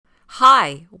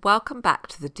Hi, welcome back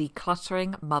to the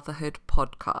Decluttering Motherhood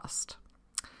podcast.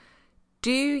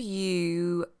 Do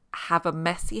you have a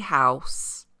messy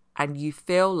house and you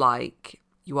feel like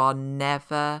you are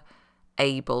never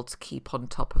able to keep on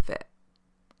top of it,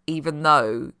 even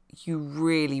though you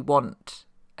really want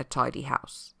a tidy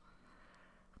house?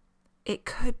 It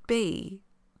could be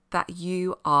that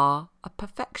you are a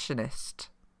perfectionist.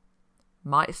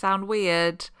 Might sound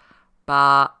weird,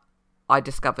 but I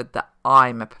discovered that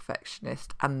I'm a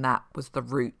perfectionist, and that was the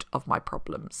root of my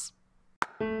problems.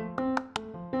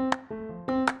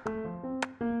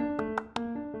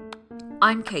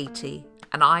 I'm Katie,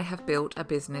 and I have built a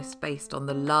business based on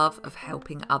the love of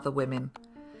helping other women.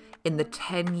 In the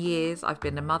 10 years I've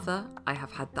been a mother, I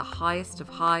have had the highest of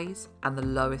highs and the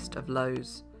lowest of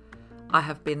lows. I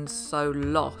have been so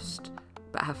lost,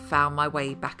 but have found my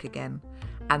way back again,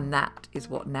 and that is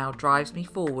what now drives me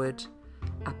forward.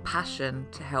 A passion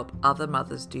to help other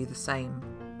mothers do the same.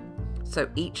 So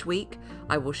each week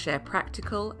I will share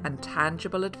practical and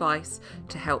tangible advice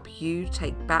to help you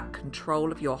take back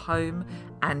control of your home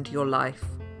and your life.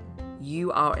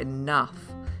 You are enough.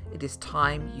 It is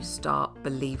time you start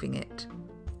believing it.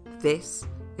 This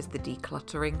is the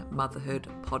Decluttering Motherhood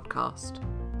podcast.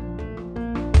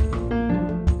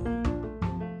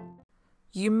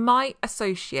 You might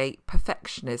associate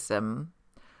perfectionism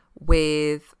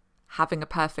with having a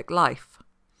perfect life.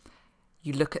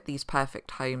 You look at these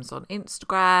perfect homes on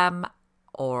Instagram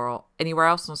or anywhere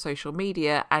else on social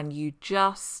media, and you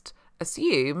just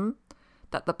assume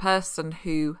that the person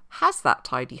who has that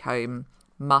tidy home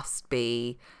must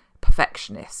be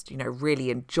perfectionist, really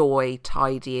enjoy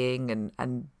tidying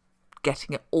and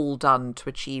getting it all done to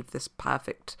achieve this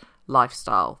perfect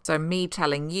lifestyle. So me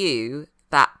telling you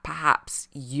that perhaps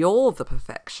you're the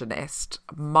perfectionist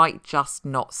might just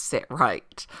not sit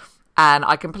right. And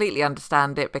I completely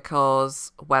understand it,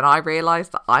 because when I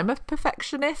realised that I'm a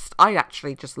perfectionist, I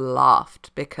actually just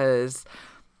laughed because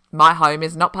my home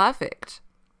is not perfect.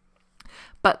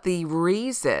 But the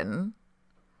reason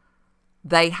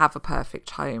they have a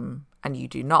perfect home and you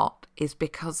do not is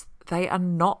because they are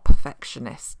not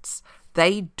perfectionists.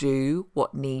 They do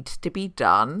what needs to be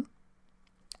done,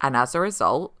 and as a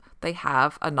result, they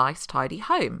have a nice, tidy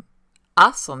home.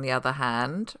 Us, on the other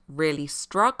hand, really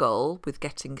struggle with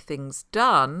getting things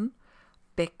done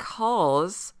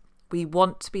because we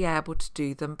want to be able to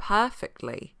do them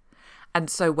perfectly. And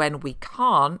so when we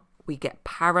can't, we get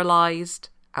paralysed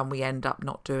and we end up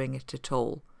not doing it at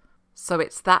all. So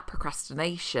it's that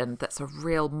procrastination that's a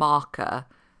real marker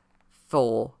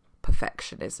for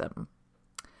perfectionism.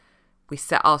 We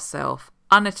set ourselves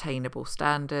unattainable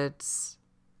standards,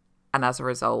 and as a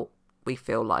result, we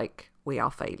feel like we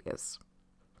are failures.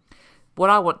 What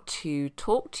I want to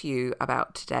talk to you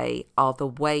about today are the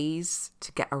ways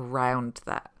to get around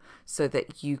that so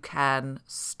that you can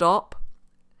stop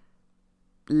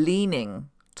leaning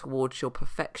towards your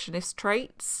perfectionist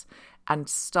traits and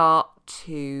start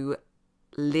to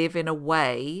live in a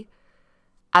way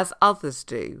as others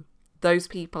do. Those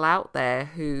people out there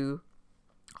who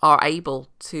are able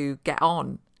to get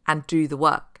on and do the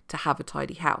work to have a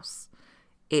tidy house.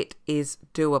 It is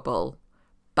doable,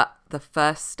 but the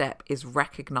first step is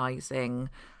recognizing,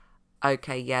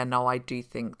 okay, I do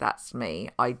think that's me.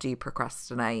 I do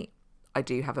procrastinate. I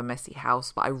do have a messy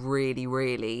house, but I really,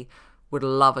 really would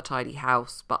love a tidy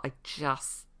house, but I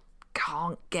just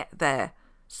can't get there.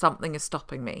 Something is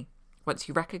stopping me. Once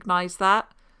you recognize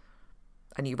that,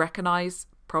 and you recognize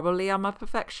probably I'm a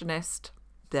perfectionist,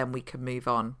 then we can move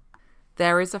on.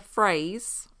 There is a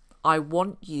phrase I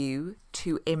want you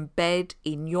to embed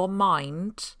in your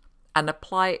mind and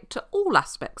apply it to all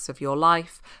aspects of your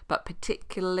life, but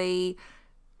particularly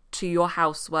to your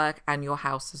housework and your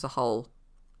house as a whole.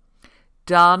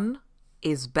 Done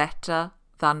is better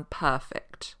than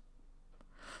perfect.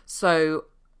 So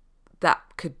that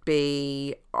could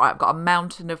be, I've got a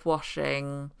mountain of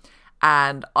washing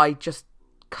and I just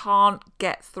can't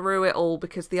get through it all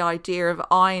because the idea of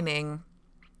ironing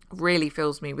really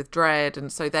fills me with dread,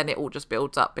 and so then it all just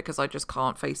builds up because I just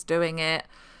can't face doing it.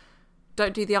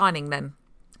 Don't do the ironing then.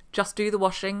 Just do the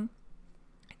washing,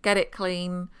 get it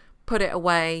clean, put it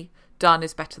away. Done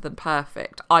is better than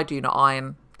perfect. I do not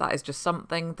iron. That is just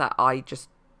something that I just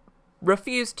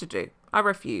refuse to do. I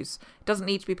refuse. It doesn't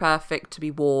need to be perfect to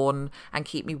be worn and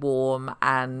keep me warm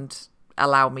and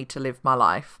allow me to live my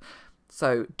life.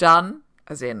 So done,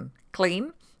 as in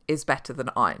clean, is better than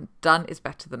iron. Done is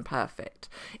better than perfect.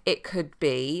 It could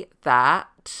be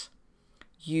that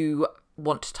you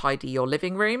want to tidy your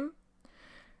living room.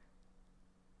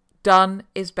 Done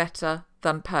is better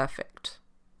than perfect.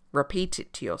 Repeat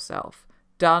it to yourself.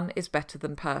 Done is better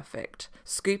than perfect.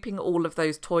 Scooping all of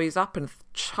those toys up and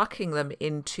chucking them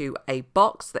into a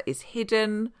box that is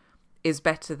hidden is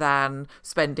better than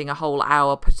spending a whole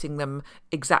hour putting them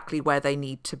exactly where they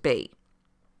need to be.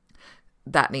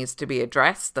 That needs to be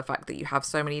addressed, the fact that you have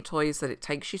so many toys that it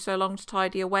takes you so long to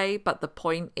tidy away. But the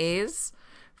point is,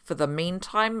 for the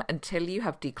meantime, until you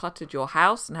have decluttered your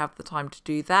house and have the time to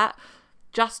do that,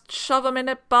 just shove them in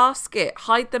a basket,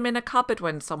 hide them in a cupboard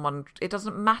it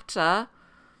doesn't matter.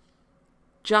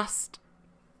 Just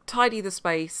tidy the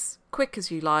space, quick as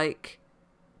you like,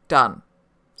 done.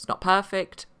 It's not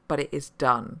perfect, but it is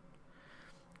done.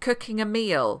 Cooking a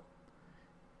meal.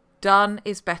 Done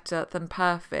is better than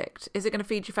perfect. Is it going to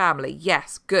feed your family?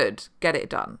 Yes, good. Get it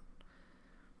done.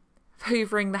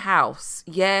 Hoovering the house.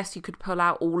 Yes, you could pull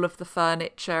out all of the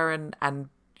furniture and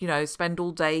spend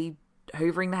all day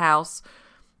hoovering the house.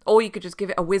 Or you could just give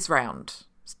it a whiz round.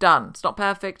 It's done. It's not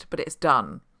perfect, but it's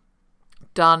done.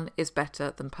 Done is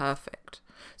better than perfect.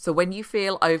 So when you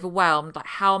feel overwhelmed, like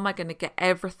how am I going to get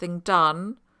everything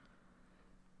done?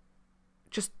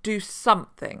 Just do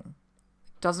something.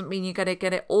 Doesn't mean you're going to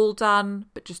get it all done,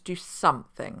 but just do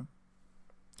something.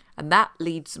 And that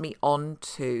leads me on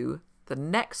to the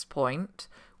next point,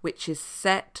 which is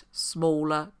set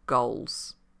smaller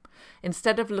goals.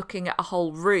 Instead of looking at a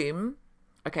whole room,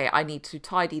 okay, I need to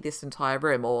tidy this entire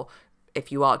room, or if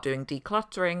you are doing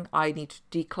decluttering, I need to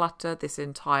declutter this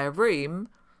entire room.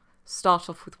 Start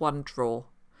off with one drawer.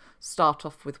 Start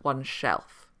off with one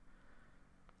shelf.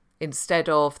 Instead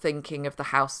of thinking of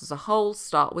the house as a whole,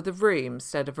 start with a room.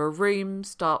 Instead of a room,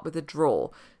 start with a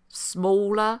drawer.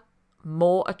 Smaller,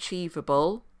 more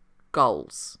achievable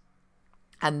goals.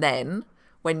 And then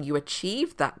when you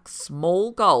achieve that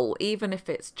small goal, even if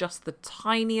it's just the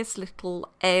tiniest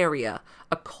little area,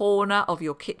 a corner of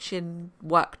your kitchen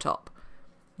worktop,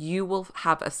 you will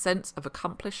have a sense of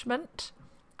accomplishment,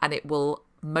 and it will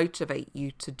motivate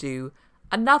you to do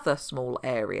another small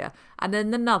area, and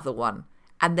then another one,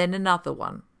 and then another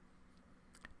one.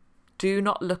 Do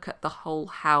not look at the whole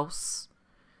house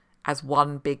as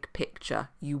one big picture.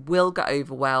 You will get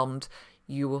overwhelmed.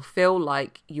 You will feel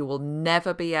like you will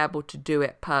never be able to do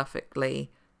it perfectly,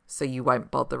 so you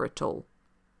won't bother at all.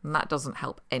 And that doesn't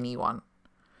help anyone.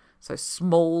 So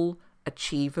small,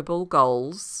 achievable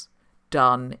goals.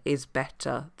 Done is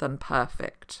better than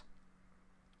perfect.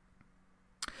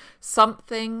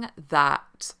 Something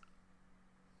that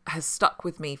has stuck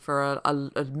with me for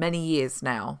many years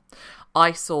now.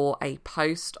 I saw a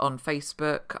post on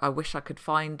Facebook. I wish I could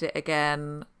find it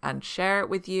again and share it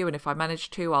with you. And if I manage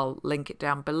to, I'll link it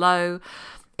down below.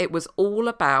 It was all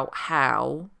about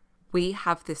how we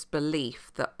have this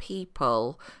belief that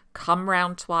people come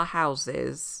round to our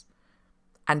houses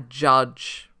and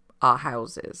judge our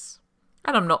houses.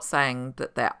 And I'm not saying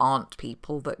that there aren't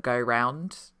people that go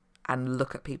round and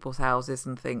look at people's houses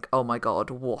and think, oh my God,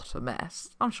 what a mess.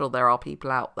 I'm sure there are people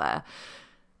out there,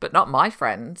 but not my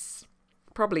friends.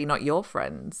 Probably not your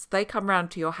friends. They come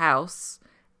round to your house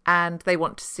and they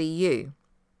want to see you.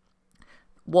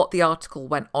 What the article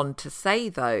went on to say,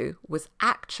 though, was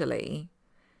actually,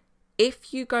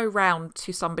 if you go round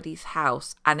to somebody's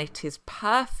house and it is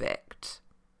perfect,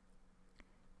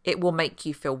 it will make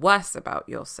you feel worse about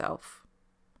yourself.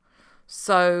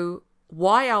 So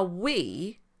why are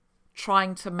we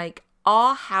trying to make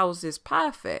our houses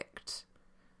perfect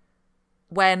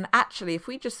when actually if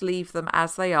we just leave them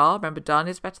as they are, remember done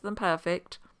is better than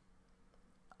perfect,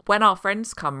 when our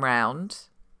friends come round,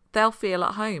 they'll feel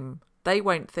at home. They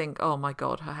won't think, oh my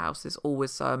God, her house is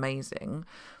always so amazing.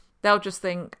 They'll just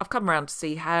think, I've come round to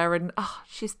see her and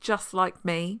she's just like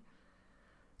me.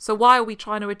 So why are we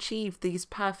trying to achieve these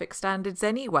perfect standards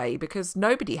anyway? Because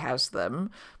nobody has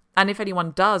them. And if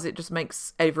anyone does, it just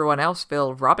makes everyone else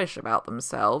feel rubbish about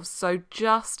themselves. So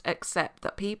just accept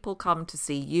that people come to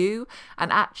see you.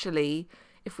 And actually,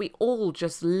 if we all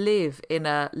just live in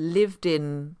a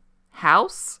lived-in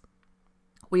house,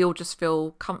 we all just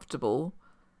feel comfortable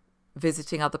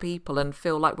visiting other people and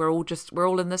feel like we're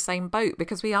all in the same boat,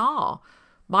 because we are.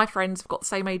 My friends have got the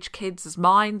same age kids as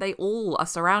mine. They all are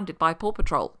surrounded by Paw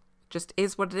Patrol. Just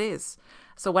is what it is.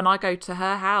 So when I go to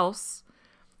her house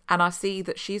and I see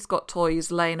that she's got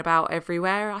toys laying about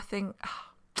everywhere, I think,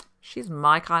 she's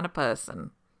my kind of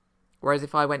person. Whereas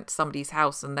if I went to somebody's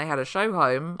house and they had a show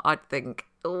home, I'd think,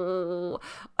 oh,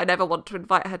 I never want to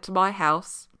invite her to my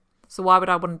house. So why would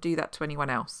I want to do that to anyone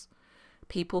else?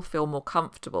 People feel more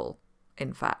comfortable,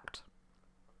 in fact.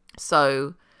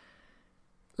 So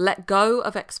let go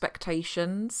of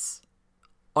expectations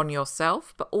on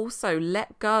yourself, but also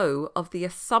let go of the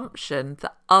assumption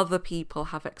that other people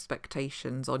have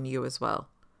expectations on you as well,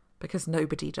 because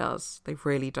nobody does. They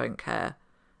really don't care.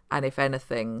 And if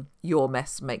anything, your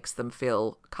mess makes them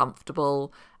feel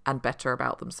comfortable and better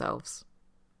about themselves.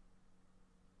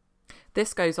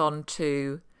 This goes on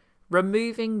to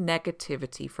removing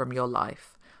negativity from your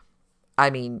life. I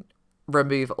mean,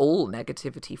 remove all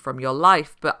negativity from your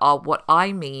life, but what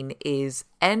I mean is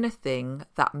anything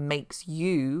that makes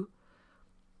you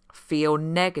feel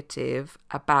negative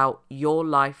about your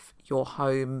life, your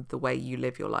home, the way you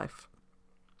live your life.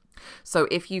 So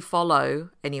if you follow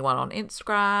anyone on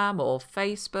Instagram or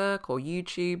Facebook or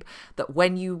YouTube, that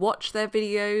when you watch their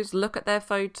videos, look at their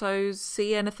photos,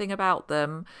 see anything about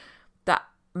them that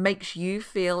makes you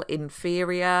feel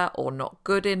inferior or not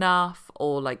good enough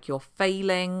or like you're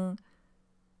failing,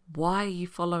 why are you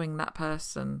following that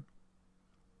person?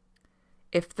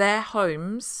 If their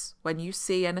homes, when you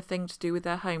see anything to do with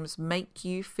their homes, make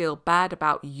you feel bad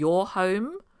about your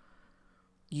home,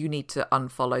 you need to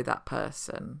unfollow that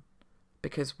person,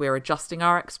 because we're adjusting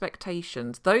our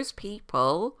expectations. Those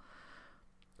people,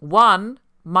 one,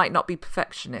 might not be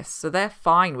perfectionists, so they're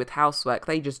fine with housework.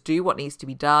 They just do what needs to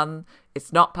be done.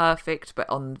 It's not perfect, but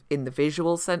in the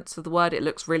visual sense of the word, it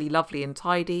looks really lovely and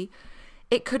tidy.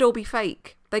 It could all be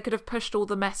fake. They could have pushed all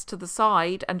the mess to the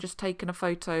side and just taken a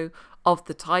photo of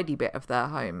the tidy bit of their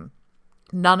home.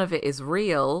 None of it is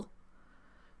real.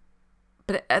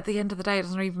 But at the end of the day, it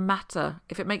doesn't even matter.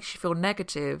 If it makes you feel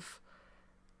negative,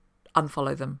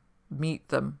 unfollow them, mute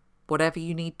them, whatever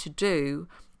you need to do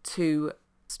to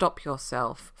stop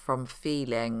yourself from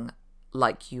feeling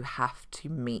like you have to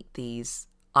meet these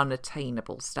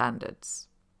unattainable standards.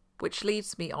 Which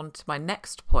leads me on to my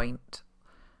next point,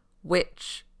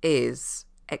 which is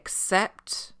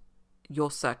accept your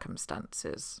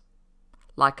circumstances.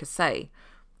 Like I say,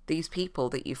 these people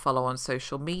that you follow on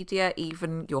social media,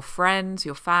 even your friends,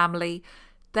 your family,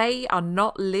 they are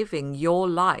not living your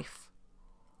life.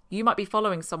 You might be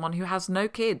following someone who has no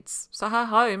kids, so her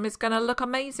home is going to look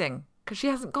amazing because she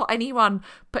hasn't got anyone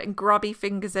putting grubby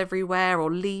fingers everywhere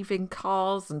or leaving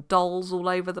cars and dolls all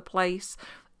over the place,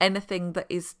 anything that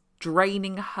is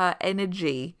draining her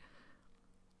energy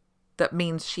that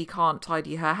means she can't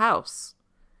tidy her house.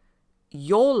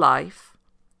 Your life,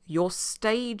 your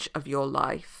stage of your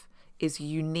life is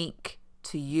unique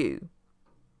to you.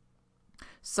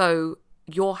 So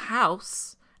your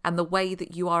house and the way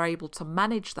that you are able to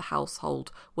manage the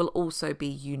household will also be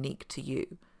unique to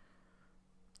you.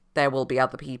 There will be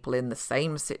other people in the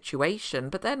same situation,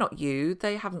 but they're not you.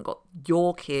 They haven't got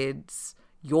your kids,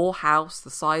 your house, the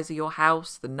size of your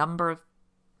house, the number of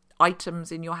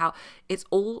items in your house. It's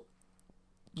all,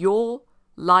 your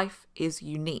life is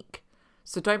unique.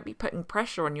 So don't be putting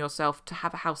pressure on yourself to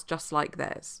have a house just like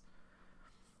theirs.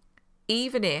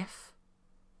 Even if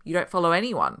you don't follow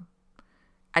anyone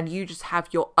and you just have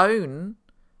your own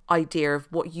idea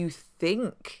of what you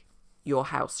think your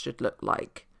house should look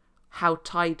like, how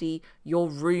tidy your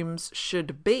rooms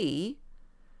should be,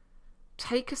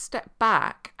 take a step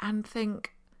back and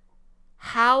think,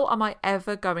 how am I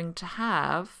ever going to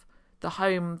have the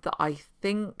home that I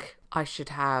think I should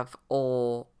have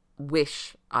or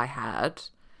wish I had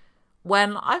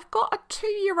when I've got a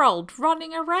 2-year-old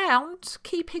running around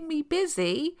keeping me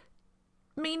busy,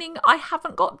 meaning I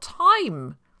haven't got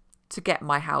time to get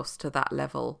my house to that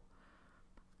level?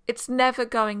 It's never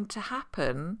going to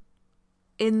happen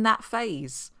in that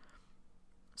phase.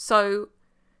 So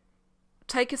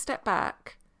take a step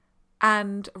back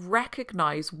and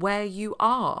recognize where you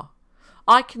are.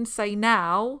 I can say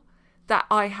now that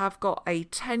I have got a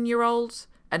 10-year-old,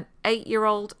 an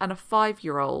 8-year-old and a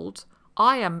 5-year-old.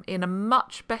 I am in a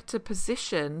much better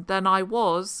position than I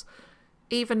was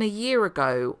even a year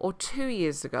ago or 2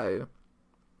 years ago.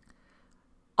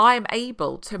 I am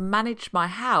able to manage my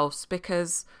house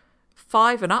because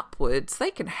 5 and upwards,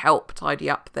 they can help tidy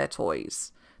up their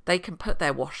toys. They can put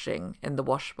their washing in the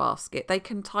wash basket. They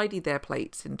can tidy their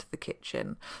plates into the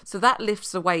kitchen. So that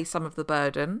lifts away some of the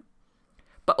burden.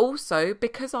 But also,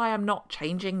 because I am not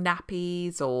changing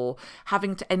nappies or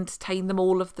having to entertain them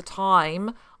all of the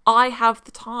time, I have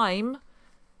the time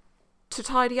to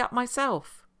tidy up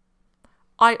myself.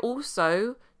 I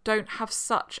also don't have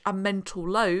such a mental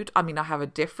load. I mean, I have a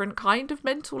different kind of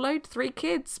mental load. 3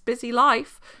 kids, busy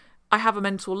life. I have a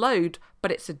mental load,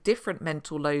 but it's a different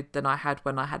mental load than I had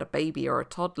when I had a baby or a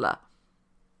toddler.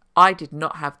 I did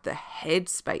not have the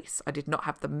headspace. I did not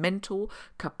have the mental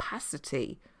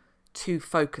capacity to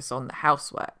focus on the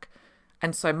housework.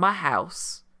 And so my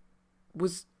house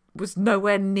was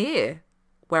nowhere near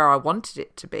where I wanted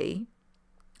it to be,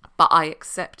 but I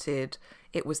accepted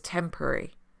it was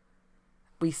temporary.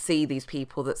 We see these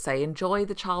people that say, enjoy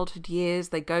the childhood years,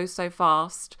 they go so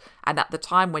fast. And at the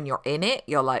time when you're in it,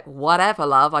 you're like, whatever,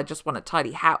 love, I just want a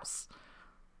tidy house.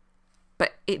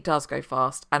 But it does go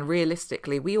fast. And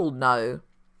realistically, we all know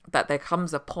that there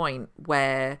comes a point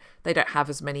where they don't have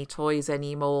as many toys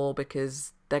anymore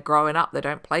because they're growing up, they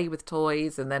don't play with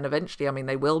toys, and then eventually, I mean,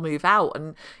 they will move out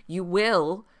and you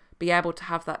will be able to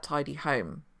have that tidy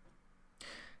home.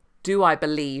 Do I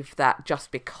believe that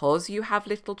just because you have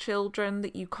little children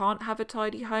that you can't have a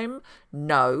tidy home?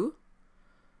 No.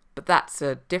 But that's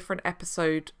a different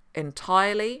episode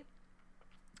entirely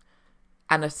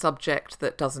and a subject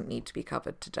that doesn't need to be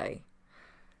covered today.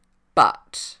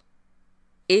 But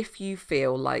if you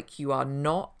feel like you are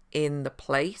not in the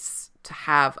place to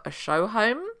have a show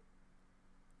home,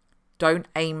 don't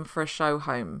aim for a show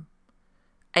home.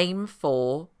 Aim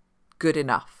for good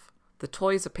enough. The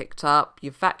toys are picked up,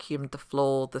 you've vacuumed the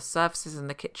floor, the surfaces in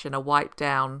the kitchen are wiped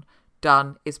down.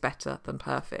 Done is better than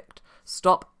perfect.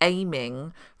 Stop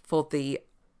aiming for the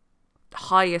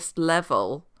highest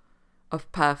level of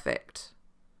perfect.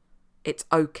 It's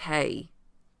okay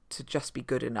to just be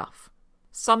good enough.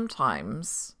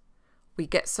 Sometimes we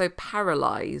get so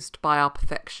paralyzed by our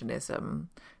perfectionism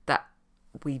that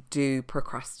we do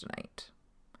procrastinate.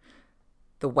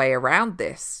 The way around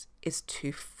this is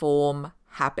to form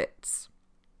habits.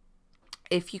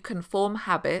 If you can form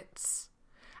habits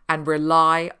and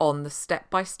rely on the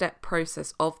step-by-step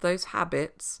process of those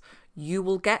habits, you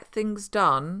will get things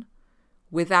done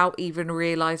without even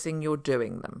realizing you're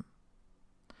doing them.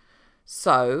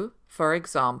 So, for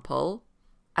example,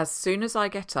 as soon as I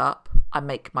get up, I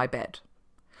make my bed.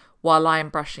 While I am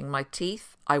brushing my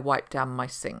teeth, I wipe down my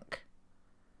sink.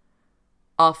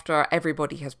 After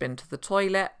everybody has been to the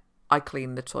toilet, I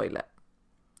clean the toilet.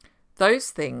 Those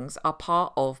things are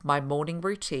part of my morning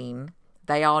routine.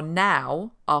 They are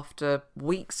now, after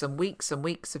weeks and weeks and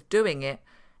weeks of doing it,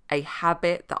 a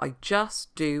habit that I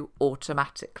just do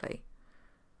automatically.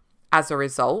 As a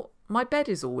result, my bed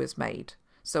is always made.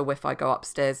 So if I go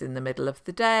upstairs in the middle of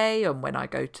the day and when I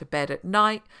go to bed at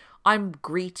night, I'm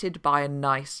greeted by a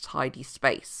nice tidy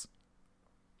space.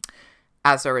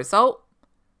 As a result,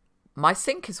 my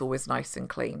sink is always nice and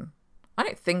clean. I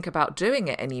don't think about doing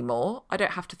it anymore. I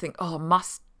don't have to think, oh, I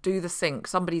must do the sink.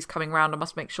 Somebody's coming around. I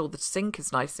must make sure the sink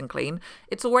is nice and clean.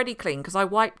 It's already clean because I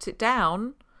wiped it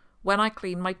down when I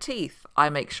clean my teeth.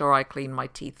 I make sure I clean my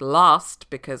teeth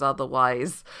last because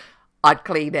otherwise I'd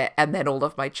clean it and then all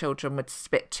of my children would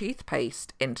spit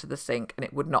toothpaste into the sink and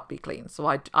it would not be clean. So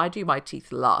I do my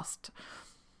teeth last.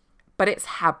 But it's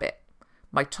habit.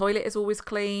 My toilet is always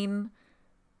clean.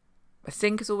 My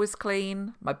sink is always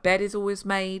clean. My bed is always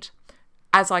made.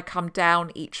 As I come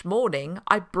down each morning,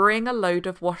 I bring a load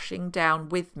of washing down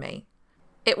with me.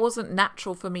 It wasn't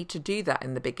natural for me to do that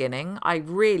in the beginning. I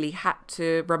really had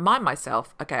to remind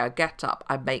myself, okay, I get up,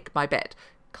 I make my bed,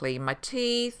 clean my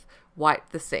teeth, wipe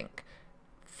the sink,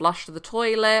 flush the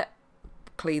toilet,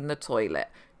 clean the toilet,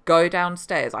 go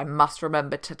downstairs. I must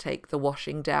remember to take the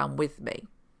washing down with me.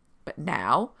 But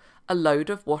now a load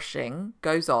of washing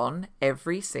goes on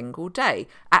every single day.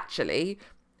 Actually,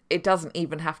 it doesn't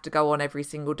even have to go on every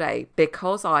single day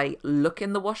because I look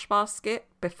in the wash basket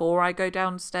before I go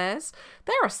downstairs.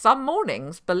 There are some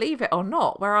mornings, believe it or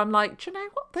not, where I'm like, do you know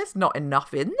what? There's not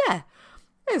enough in there.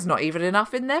 There's not even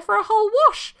enough in there for a whole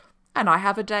wash. And I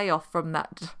have a day off from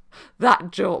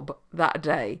that job that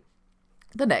day.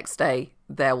 The next day,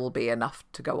 there will be enough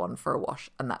to go on for a wash,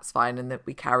 and that's fine. And that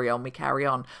we carry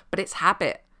on. But it's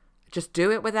habit. Just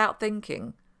do it without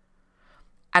thinking.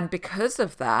 And because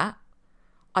of that,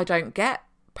 I don't get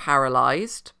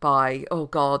paralyzed by, oh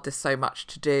God, there's so much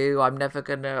to do. I'm never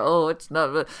going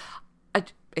to,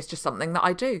 it's just something that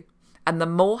I do. And the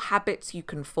more habits you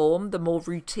can form, the more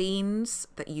routines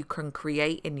that you can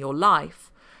create in your life,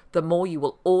 the more you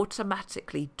will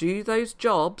automatically do those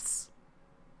jobs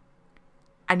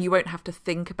and you won't have to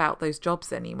think about those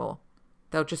jobs anymore.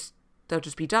 They'll just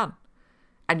be done.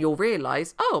 And you'll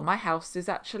realize, oh, my house is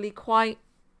actually quite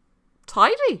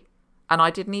tidy. And I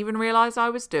didn't even realize I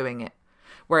was doing it.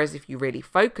 Whereas if you really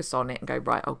focus on it and go,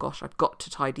 right, oh gosh, I've got to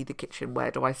tidy the kitchen.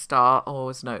 Where do I start? Oh,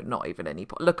 there's not even any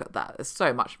point. Look at that. There's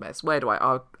so much mess. Where do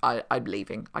I'm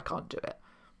leaving. I can't do it.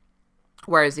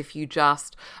 Whereas if you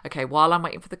just, okay, while I'm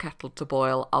waiting for the kettle to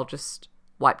boil, I'll just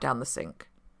wipe down the sink.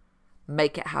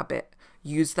 Make it habit.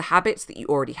 Use the habits that you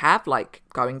already have, like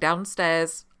going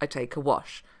downstairs, I take a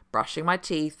wash. Brushing my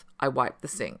teeth, I wipe the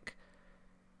sink.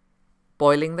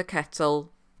 Boiling the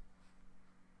kettle,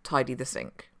 tidy the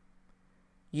sink.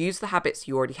 Use the habits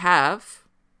you already have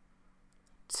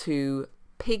to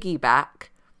piggyback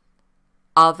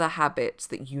other habits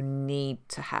that you need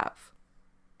to have.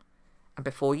 And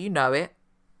before you know it,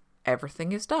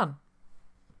 everything is done.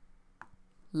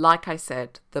 Like I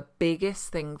said, the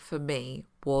biggest thing for me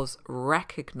was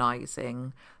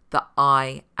recognizing that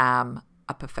I am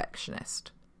a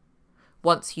perfectionist.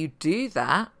 Once you do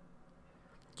that,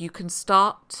 you can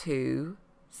start to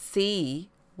see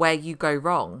where you go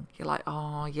wrong. You're like,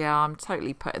 oh yeah, I'm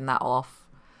totally putting that off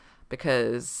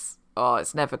because,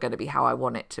 it's never going to be how I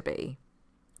want it to be.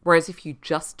 Whereas if you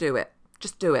just do it.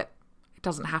 It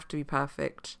doesn't have to be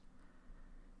perfect.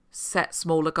 Set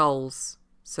smaller goals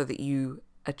so that you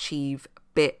achieve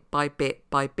bit by bit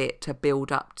by bit to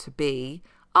build up to be,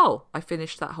 I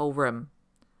finished that whole room.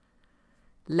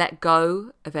 Let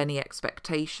go of any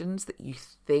expectations that you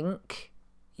think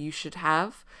you should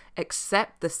have.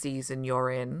 Accept the season you're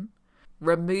in.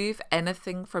 Remove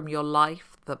anything from your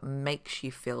life that makes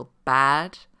you feel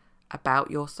bad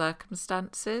about your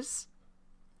circumstances.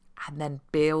 And then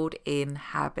build in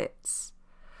habits.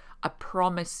 I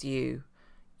promise you,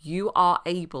 you are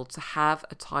able to have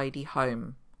a tidy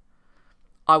home.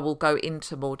 I will go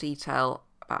into more detail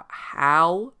about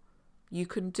how you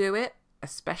can do it,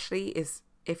 especially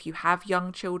if you have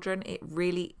young children. It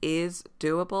really is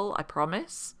doable, I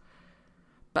promise.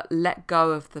 But let go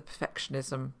of the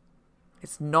perfectionism.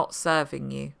 It's not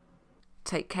serving you.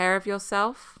 Take care of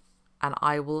yourself, and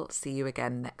I will see you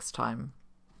again next time.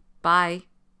 Bye.